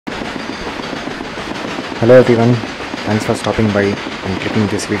Hello everyone, thanks for stopping by and clicking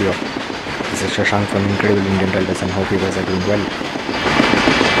this video. This is Shashank from Incredible Indian Railways and hope you guys are doing well.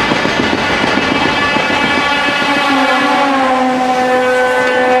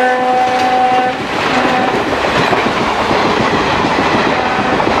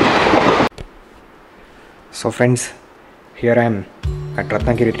 So friends, here I am at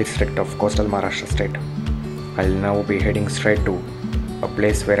Ratnagiri district of coastal Maharashtra state. I'll now be heading straight to a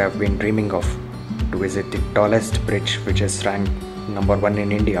place where I've been dreaming of, to visit the tallest bridge, which is ranked number 1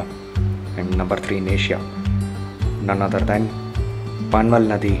 in India and number 3 in Asia, none other than Panval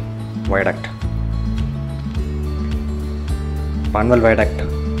Nadi Viaduct. Panval Viaduct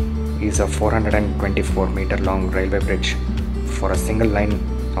is a 424 meter long railway bridge for a single line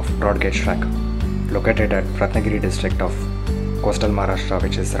of broad gauge track located at Ratnagiri district of coastal Maharashtra,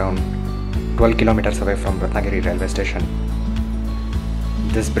 which is around 12 kilometers away from Ratnagiri Railway Station.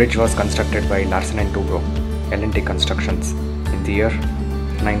 This bridge was constructed by Larsen and Toubro L&T Constructions in the year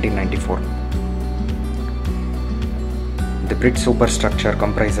 1994. The bridge superstructure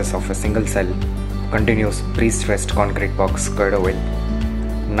comprises of a single cell, continuous pre-stressed concrete box girder with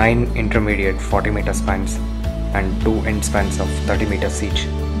 9 intermediate 40 meter spans and 2 end spans of 30 meters each.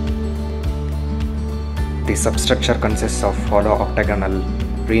 The substructure consists of hollow octagonal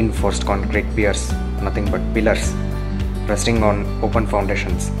reinforced concrete piers, nothing but pillars, resting on open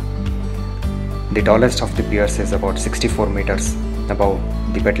foundations. The tallest of the piers is about 64 meters above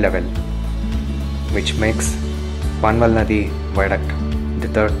the bed level, which makes Panval Nadi Viaduct the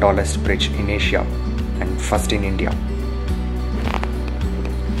third tallest bridge in Asia and first in India.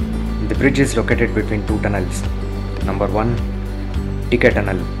 The bridge is located between two tunnels. Number 1, TK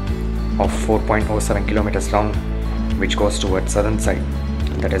tunnel of 4.07 kilometers long, which goes towards southern side,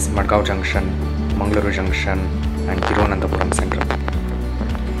 that is Madgaon Junction, Mangaluru Junction and Thiruvananthapuram Central.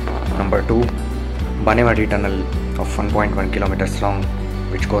 Number 2, Banewadi tunnel of 1.1 kilometers long,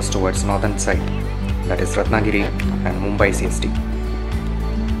 which goes towards northern side, that is Ratnagiri and Mumbai CST.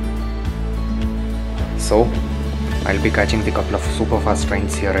 So, I'll be catching the couple of super fast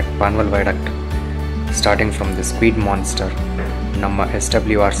trains here at Panval Viaduct, starting from the speed monster number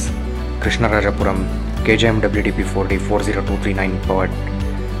SWRs Krishnarajapuram KJMWDP 4D 40239 powered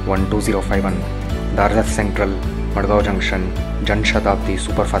 12051, Darzat Central Madgaon Junction Jan Shatabdi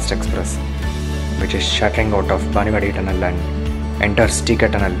Superfast Express, which is shattering out of Banewadi tunnel and enters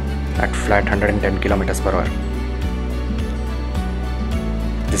TK tunnel at flat 110 km per hour.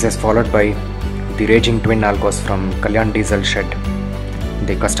 This is followed by the raging twin algos from Kalyan Diesel Shed,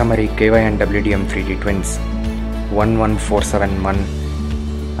 the customary KY and WDM 3D twins 11471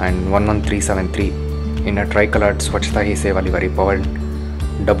 and 11373 in a tricolored Swachhta Hi Seva livery powered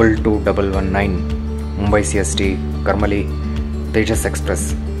 22119 Mumbai CST Karmali Tejas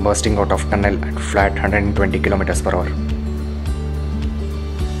Express, bursting out of tunnel at flat 120 km per hour.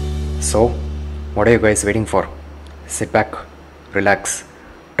 So, what are you guys waiting for? Sit back, relax,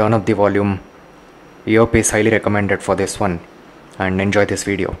 turn up the volume. EARPIECE highly recommended for this one, and enjoy this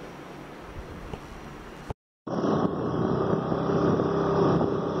video.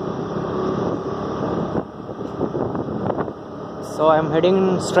 So I am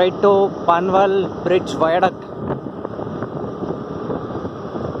heading straight to Panval Bridge Viaduct.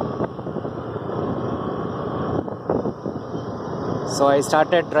 So I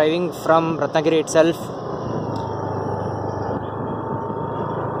started driving from Ratnagiri itself.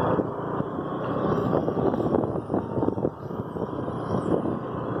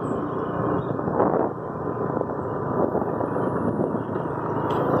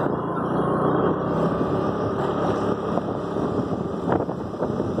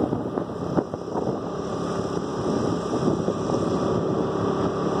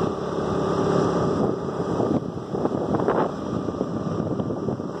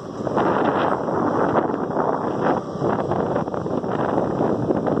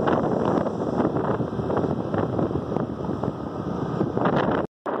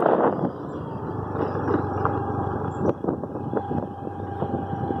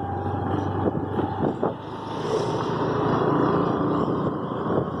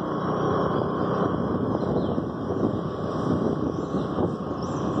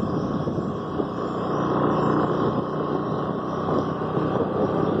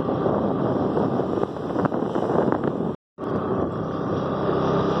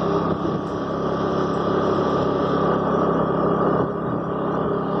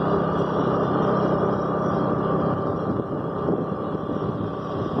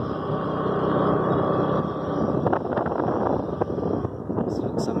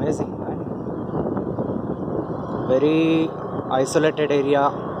 very isolated area.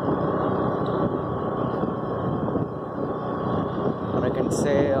 would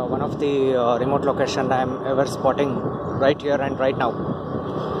say one of the remote location I am ever spotting right here and right now.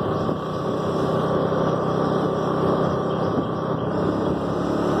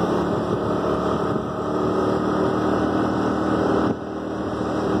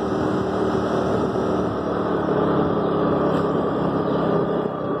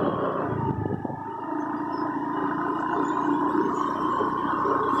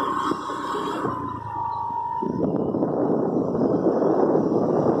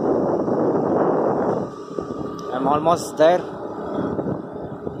 I'm almost there.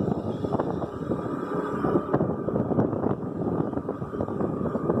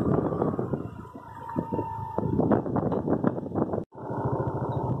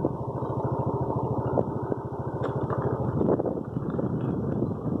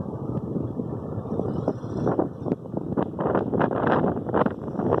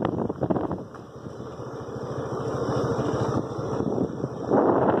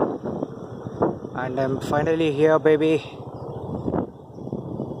 And I'm finally here, baby.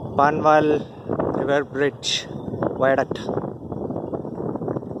 Panval River Bridge Viaduct.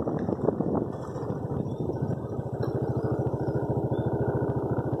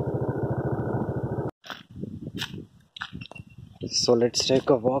 So let's take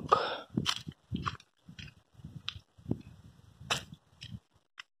a walk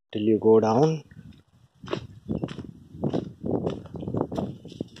till you go down.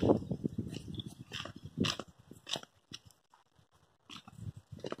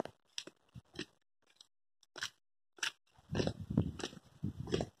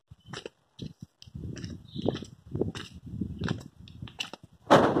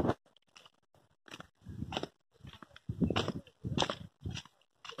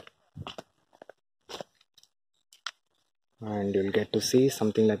 And you'll get to see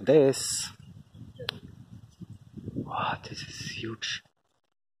something like this. Wow, this is huge.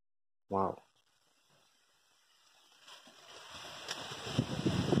 Wow.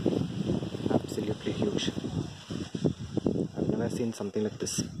 Absolutely huge. I've never seen something like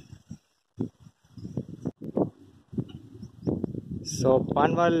this. So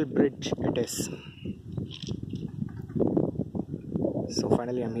Panval Bridge it is. So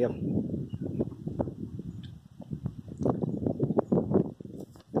finally I'm here.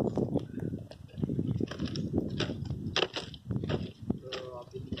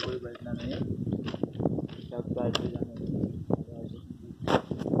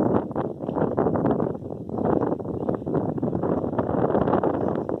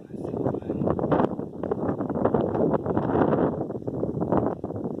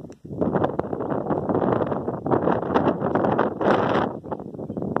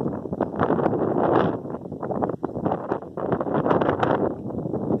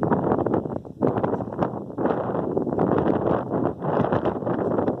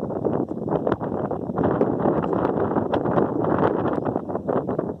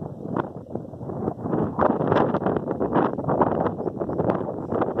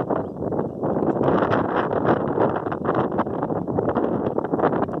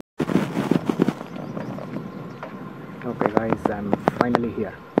 Okay guys, I'm finally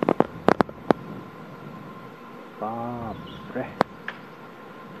here. Baapre.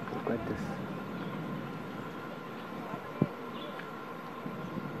 Look at this.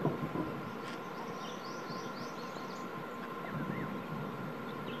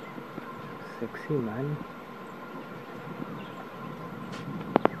 Sexy, man.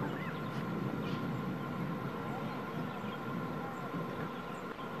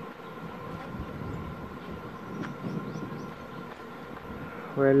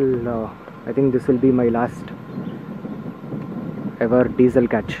 Well, I think this will be my last ever diesel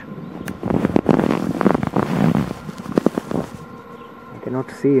catch. I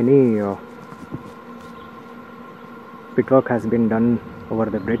cannot see any pit work has been done over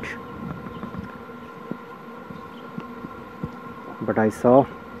the bridge, but I saw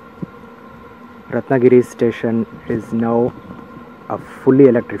Ratnagiri station is now fully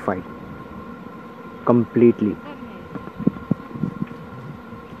electrified, completely.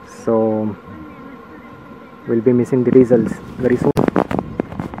 So we'll be missing the diesels very soon.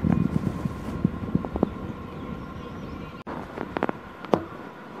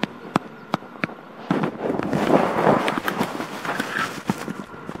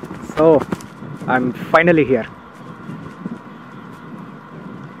 So I'm finally here.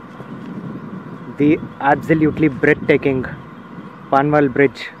 The absolutely breathtaking Panval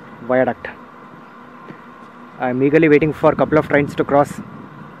Bridge Viaduct. I'm eagerly waiting for a couple of trains to cross,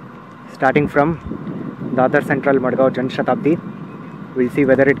 starting from Dadar Central Madgaon Jan Shatabdi. We'll see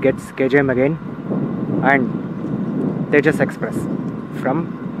whether it gets KGM again and Tejas Express.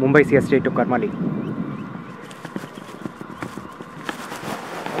 from Mumbai CST to Karmali.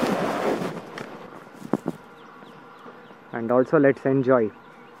 And also let's enjoy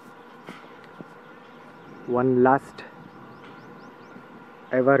one last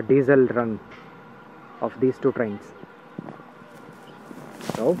ever diesel run of these two trains.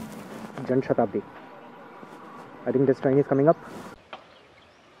 So, Jan Shatabdi. I think this train is coming up.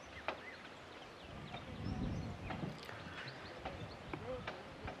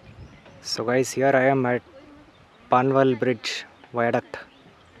 So guys, here I am at Panval Bridge Viaduct.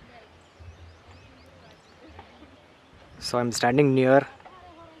 So I'm standing near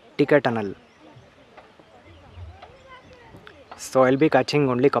Ticket Tunnel. So I'll be catching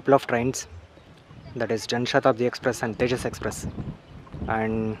only couple of trains, that is Jan Shatabdi Express and Tejas Express,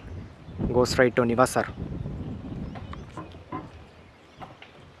 and go straight to Nivasar.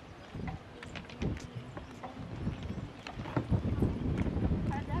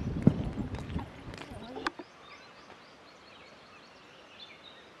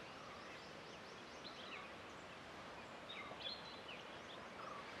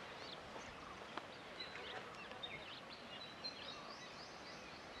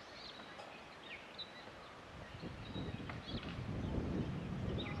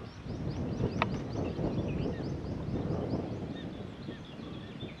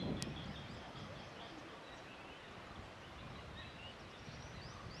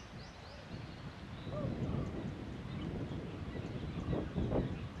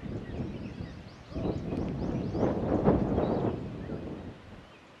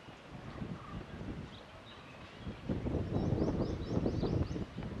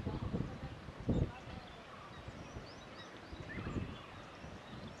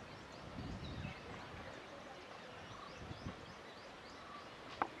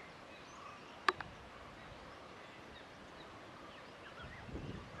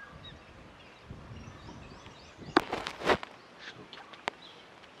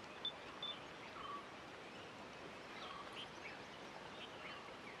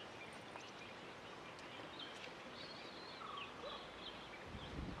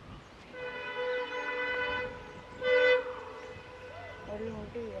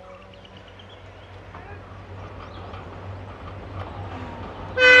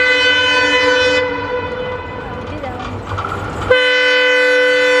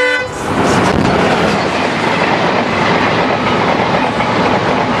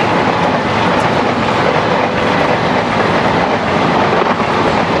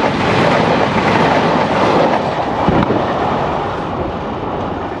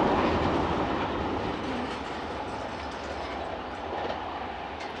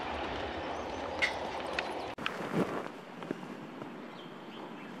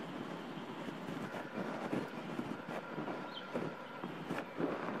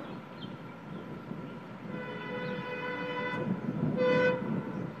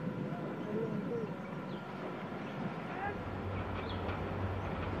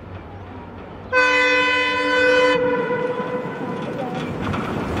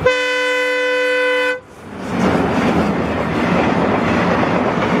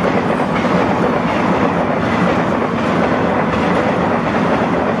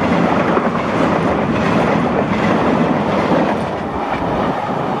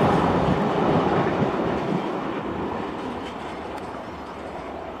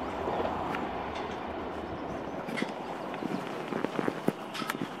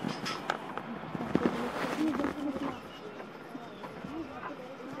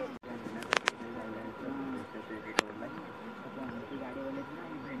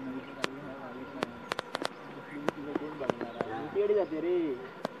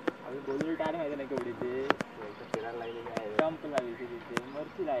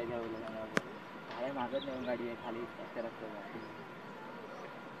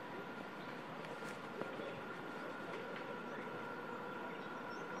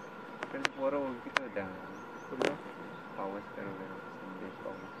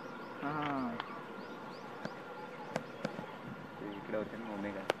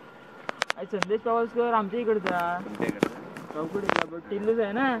 संदेश पावसकर आमच्या इकडचा चौकडीचा टिल्लूच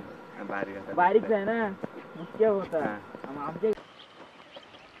आहे ना, बारीक आहे ना, मुख्य होता आमच्या